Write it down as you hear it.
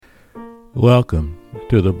Welcome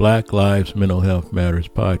to the Black Lives Mental Health Matters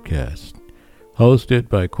podcast, hosted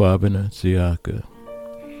by Kwabena Siaka.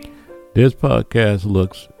 This podcast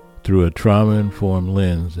looks through a trauma-informed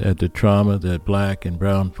lens at the trauma that Black and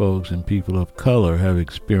brown folks and people of color have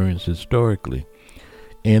experienced historically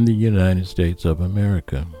in the United States of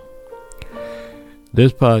America.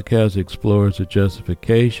 This podcast explores the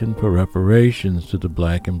justification for reparations to the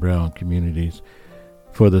Black and brown communities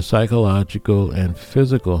for the psychological and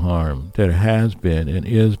physical harm that has been and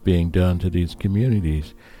is being done to these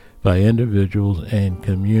communities by individuals and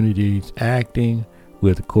communities acting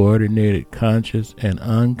with coordinated conscious and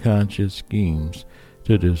unconscious schemes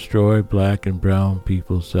to destroy Black and brown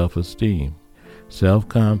people's self-esteem,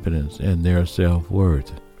 self-confidence, and their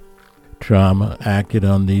self-worth. Trauma acted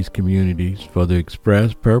on these communities for the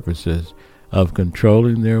express purposes of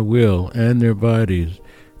controlling their will and their bodies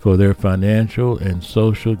for their financial and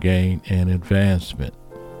social gain and advancement.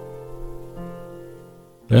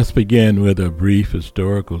 Let's begin with a brief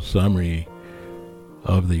historical summary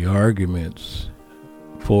of the arguments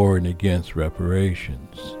for and against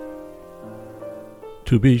reparations.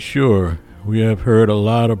 To be sure, we have heard a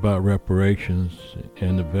lot about reparations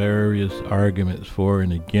and the various arguments for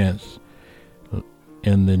and against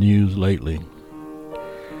in the news lately.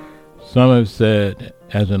 Some have said,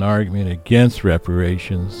 as an argument against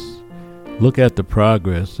reparations, look at the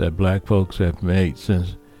progress that Black folks have made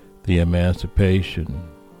since the Emancipation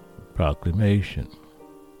Proclamation,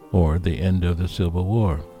 or the end of the Civil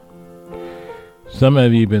War. Some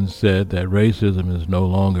have even said that racism is no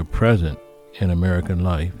longer present in American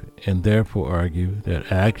life, and therefore argue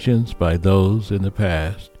that actions by those in the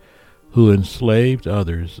past who enslaved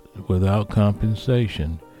others without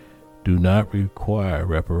compensation do not require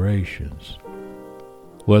reparations.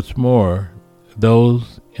 What's more,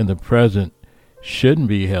 those in the present shouldn't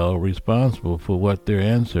be held responsible for what their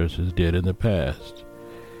ancestors did in the past.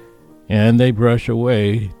 And they brush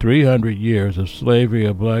away 300 years of slavery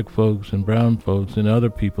of Black folks and brown folks and other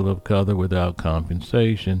people of color without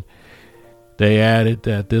compensation. They added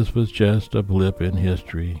that this was just a blip in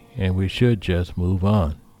history and we should just move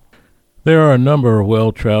on. There are a number of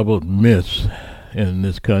well-traveled myths in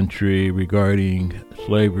this country regarding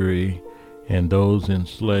slavery and those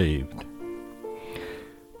enslaved.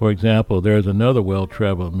 For example, there's another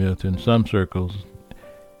well-traveled myth in some circles,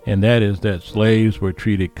 and that is that slaves were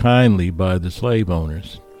treated kindly by the slave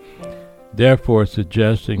owners, therefore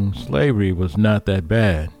suggesting slavery was not that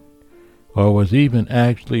bad, or was even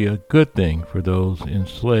actually a good thing for those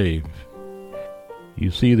enslaved.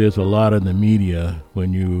 You see this a lot in the media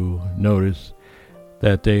when you notice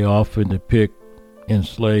that they often depict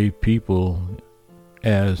enslaved people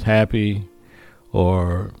as happy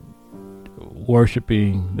or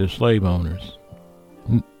worshiping the slave owners.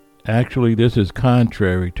 Actually, this is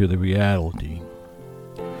contrary to the reality.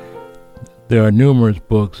 There are numerous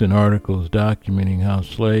books and articles documenting how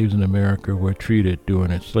slaves in America were treated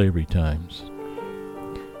during its slavery times.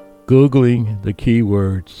 Googling the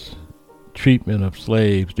keywords treatment of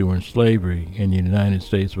slaves during slavery in the United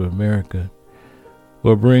States of America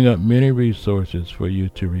will bring up many resources for you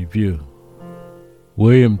to review.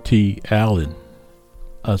 William T. Allen,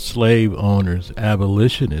 a slave owner's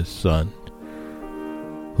abolitionist son,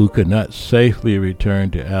 who could not safely return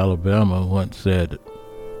to Alabama, once said,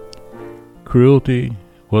 "Cruelty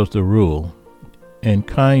was the rule and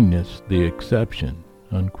kindness the exception,"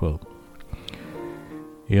 unquote.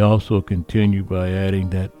 He also continued by adding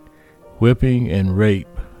that whipping and rape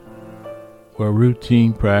were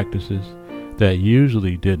routine practices that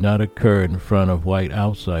usually did not occur in front of white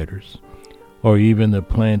outsiders or even the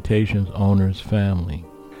plantation's owner's family.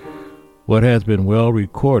 What has been well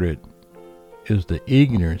recorded is the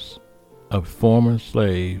eagerness of former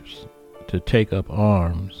slaves to take up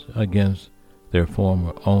arms against their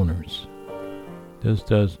former owners. This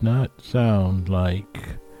does not sound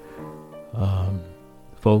like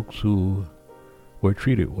folks who were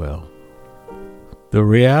treated well. The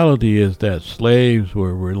reality is that slaves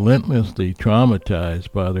were relentlessly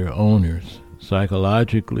traumatized by their owners,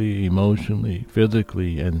 psychologically, emotionally,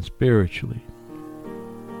 physically, and spiritually.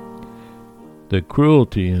 The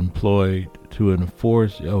cruelty employed to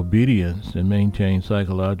enforce obedience and maintain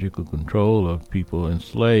psychological control of people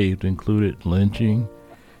enslaved included lynching,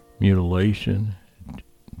 mutilation,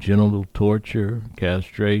 genital torture,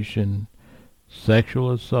 castration,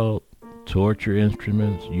 sexual assault, torture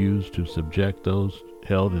instruments used to subject those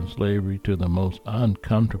held in slavery to the most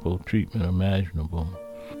uncomfortable treatment imaginable.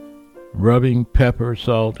 Rubbing pepper,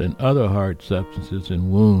 salt, and other hard substances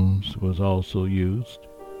in wounds was also used.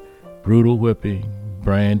 Brutal whipping,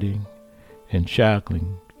 branding, and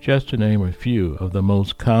shackling just to name a few of the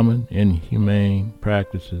most common inhumane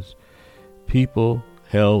practices people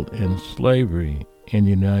held in slavery in the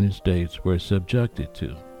United States were subjected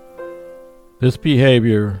to. This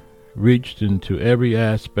behavior reached into every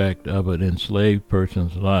aspect of an enslaved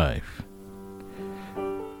person's life.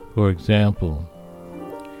 For example,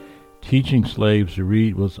 teaching slaves to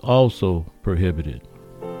read was also prohibited.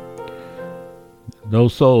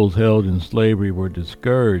 Those souls held in slavery were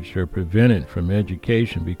discouraged or prevented from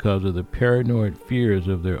education because of the paranoid fears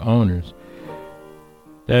of their owners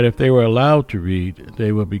that if they were allowed to read,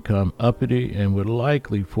 they would become uppity and would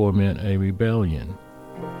likely foment a rebellion.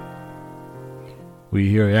 We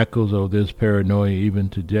hear echoes of this paranoia even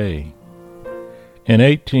today. In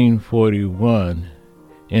 1841,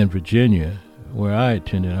 in Virginia, where I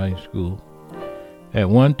attended high school, at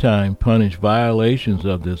one time punished violations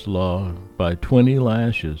of this law by 20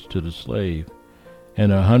 lashes to the slave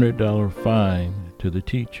and a $100 fine to the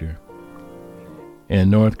teacher. In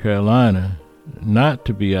North Carolina, not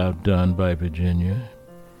to be outdone by Virginia,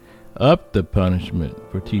 upped the punishment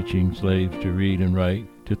for teaching slaves to read and write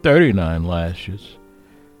to 39 lashes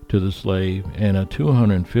to the slave and a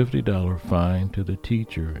 $250 fine to the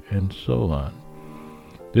teacher, and so on.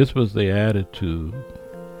 This was the attitude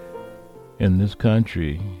in this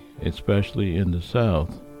country, especially in the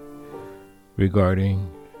South, regarding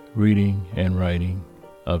reading and writing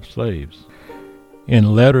of slaves.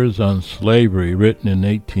 In Letters on Slavery, written in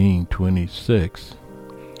 1826,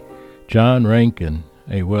 John Rankin,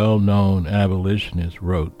 a well-known abolitionist,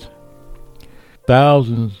 wrote,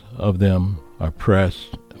 "Thousands of them are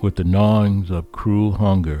pressed with the gnawings of cruel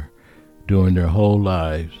hunger during their whole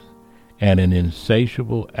lives, and an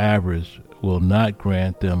insatiable avarice will not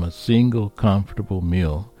grant them a single comfortable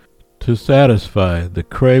meal to satisfy the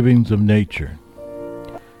cravings of nature.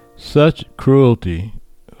 Such cruelty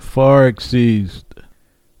far exceeds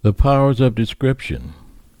the powers of description.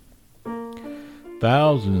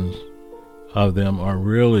 Thousands of them are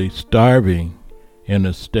really starving in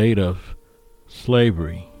a state of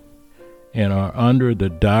slavery and are under the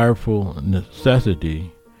direful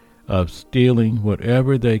necessity of stealing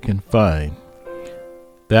whatever they can find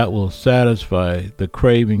that will satisfy the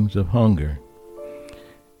cravings of hunger.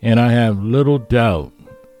 And I have little doubt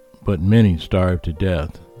but many starve to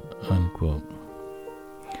death," unquote.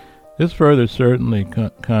 This further certainly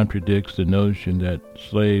contradicts the notion that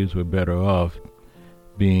slaves were better off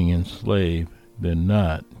being enslaved than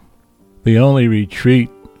not. The only retreat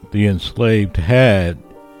the enslaved had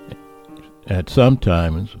at some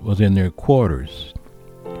times was in their quarters,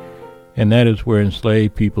 and that is where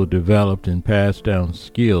enslaved people developed and passed down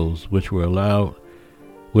skills which allowed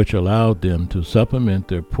them to supplement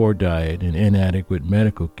their poor diet and inadequate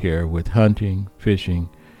medical care with hunting, fishing,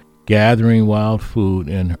 gathering wild food,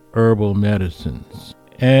 and herbal medicines.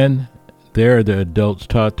 And there the adults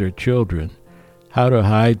taught their children how to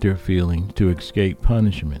hide their feelings to escape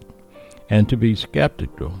punishment, and to be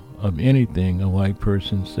skeptical of anything a white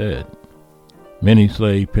person said. Many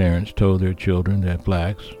slave parents told their children that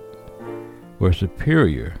blacks were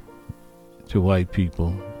superior to white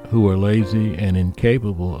people who were lazy and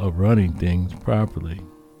incapable of running things properly,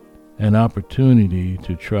 an opportunity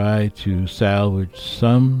to try to salvage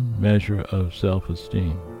some measure of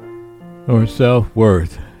self-esteem or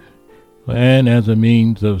self-worth, and as a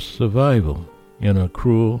means of survival in a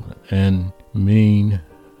cruel and mean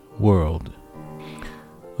world.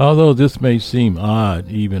 Although this may seem odd,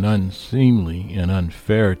 even unseemly and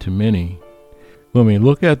unfair to many, when we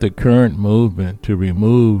look at the current movement to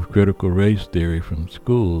remove critical race theory from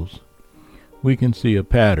schools, we can see a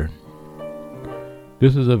pattern.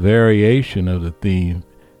 This is a variation of the theme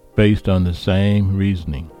based on the same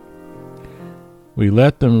reasoning. We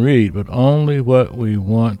let them read, but only what we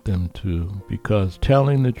want them to, because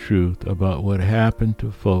telling the truth about what happened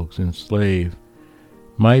to folks enslaved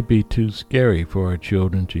might be too scary for our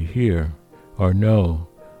children to hear or know,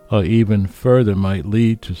 or even further might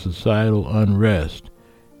lead to societal unrest,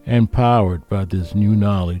 empowered by this new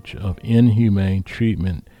knowledge of inhumane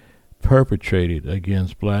treatment perpetrated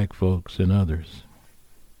against black folks and others.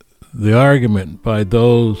 The argument by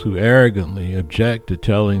those who arrogantly object to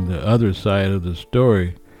telling the other side of the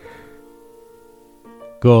story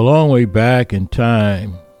go a long way back in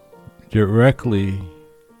time, directly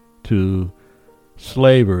to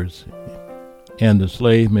slavers and the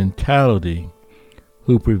slave mentality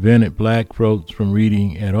who prevented black folks from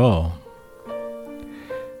reading at all.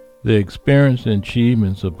 The experience and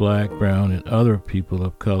achievements of black, brown, and other people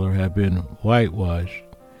of color have been whitewashed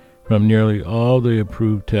from nearly all the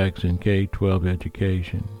approved texts in K-12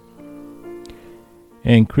 education.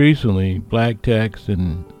 Increasingly, black texts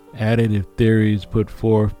and additive theories put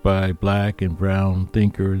forth by black and brown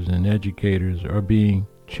thinkers and educators are being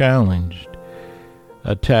challenged,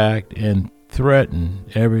 attacked, and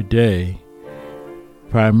threatened every day,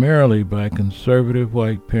 primarily by conservative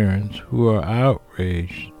white parents who are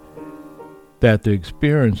outraged that the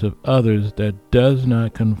experience of others that does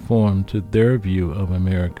not conform to their view of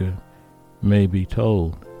America may be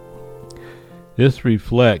told. This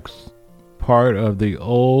reflects part of the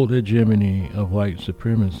old hegemony of white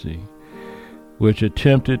supremacy, which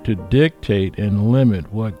attempted to dictate and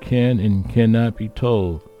limit what can and cannot be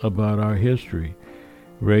told about our history,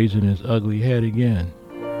 raising its ugly head again.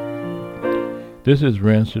 This is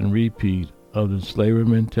rinse and repeat of the slavery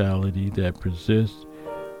mentality that persists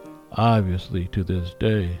obviously to this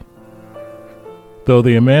day. Though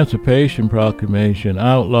the Emancipation Proclamation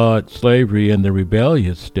outlawed slavery in the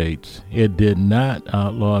rebellious states, it did not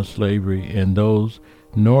outlaw slavery in those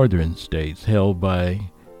northern states held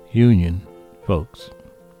by Union folks.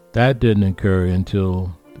 That didn't occur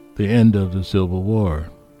until the end of the Civil War.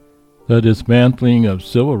 The dismantling of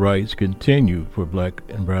civil rights continued for black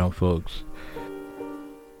and brown folks.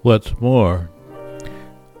 What's more,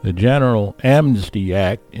 the General Amnesty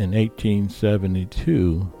Act in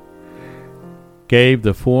 1872 gave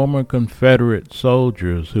the former Confederate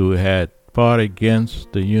soldiers who had fought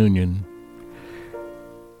against the Union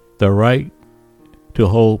the right to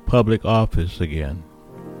hold public office again.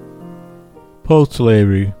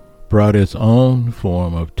 Post-slavery brought its own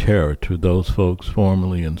form of terror to those folks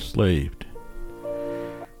formerly enslaved.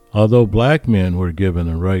 Although black men were given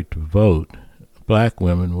the right to vote, black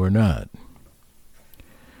women were not.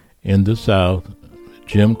 In the South,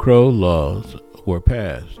 Jim Crow laws were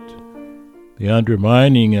passed. The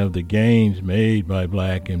undermining of the gains made by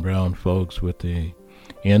black and brown folks with the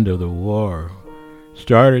end of the war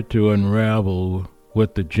started to unravel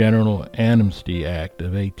with the General Amnesty Act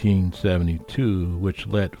of 1872, which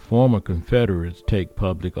let former Confederates take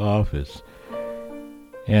public office.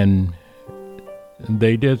 And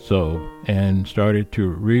they did so and started to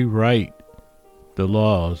rewrite the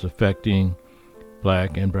laws affecting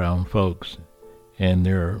black and brown folks and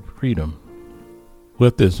their freedom.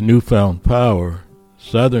 With this newfound power,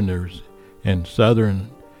 Southerners and Southern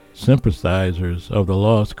sympathizers of the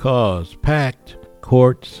lost cause packed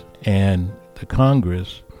courts and the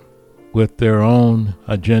Congress with their own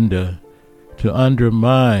agenda to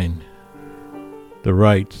undermine the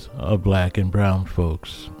rights of black and brown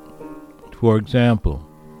folks. For example,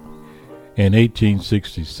 in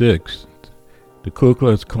 1866, the Ku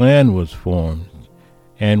Klux Klan was formed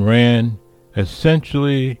and ran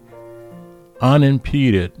essentially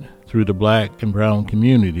unimpeded through the black and brown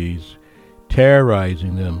communities,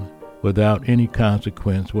 terrorizing them without any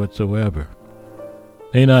consequence whatsoever.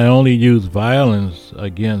 They not only used violence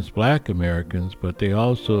against black Americans, but they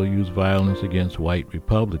also used violence against white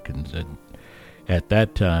Republicans at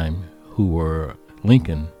that time, who were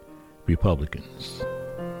Lincoln Republicans.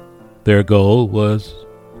 Their goal was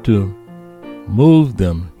to move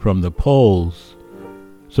them from the polls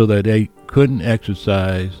so that they couldn't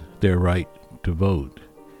exercise their right to vote,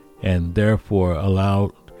 and therefore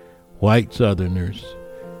allowed white Southerners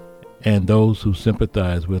and those who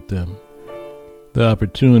sympathize with them the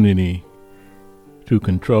opportunity to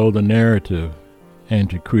control the narrative and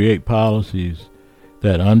to create policies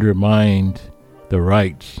that undermined the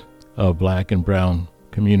rights of black and brown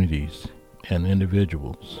communities and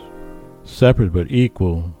individuals. Separate but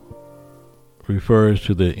equal refers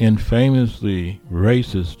to the infamously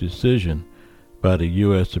racist decision by the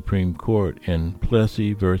U.S. Supreme Court in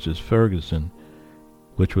Plessy versus Ferguson,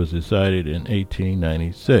 which was decided in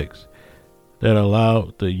 1896, that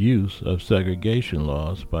allowed the use of segregation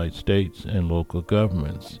laws by states and local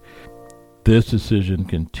governments. This decision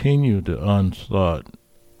continued the onslaught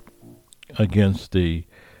against the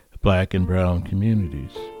black and brown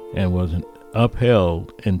communities and was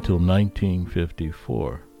upheld until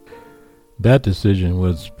 1954. That decision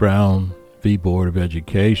was Brown v. Board of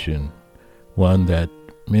Education, one that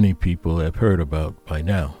many people have heard about by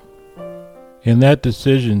now. In that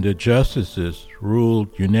decision, the justices ruled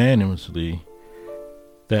unanimously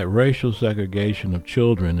that racial segregation of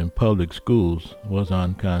children in public schools was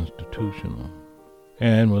unconstitutional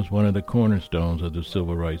and was one of the cornerstones of the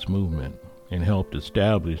civil rights movement, and helped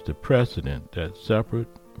establish the precedent that separate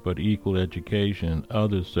but equal education and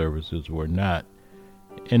other services were not,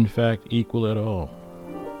 in fact, equal at all.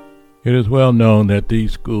 It is well known that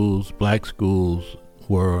these schools, black schools,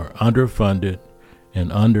 were underfunded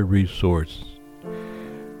and under-resourced,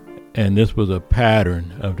 and this was a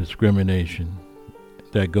pattern of discrimination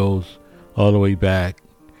that goes all the way back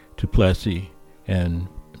to Plessy and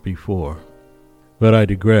before. But I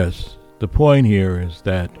digress. The point here is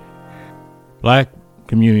that black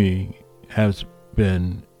community has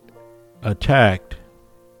been attacked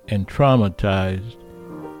and traumatized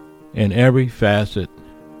in every facet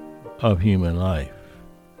of human life.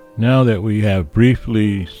 Now that we have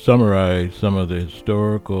briefly summarized some of the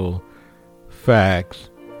historical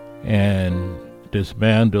facts and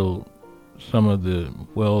dismantled some of the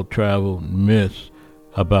well-traveled myths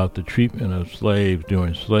about the treatment of slaves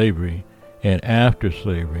during slavery and after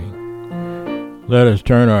slavery, let us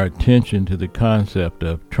turn our attention to the concept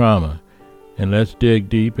of trauma, and let's dig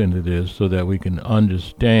deep into this so that we can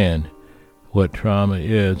understand what trauma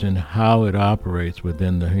is and how it operates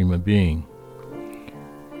within the human being.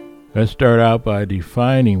 Let's start out by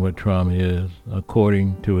defining what trauma is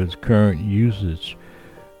according to its current usage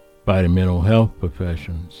by the mental health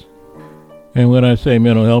professions. And when I say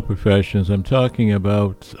mental health professions, I'm talking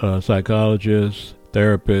about psychologists,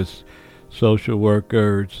 therapists, social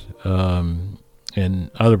workers,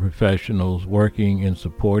 and other professionals working in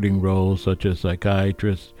supporting roles such as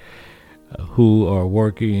psychiatrists who are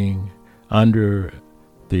working under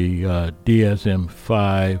the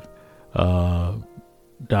DSM-5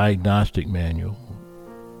 diagnostic manual.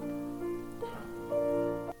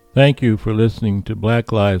 Thank you for listening to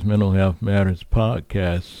Black Lives Mental Health Matters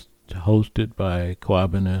podcast, hosted by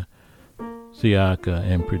Kwabena Siaka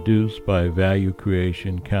and produced by Value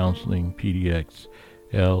Creation Counseling PDX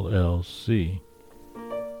LLC.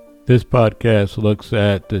 This podcast looks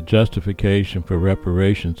at the justification for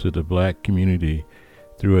reparations to the black community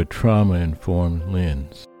through a trauma-informed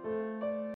lens.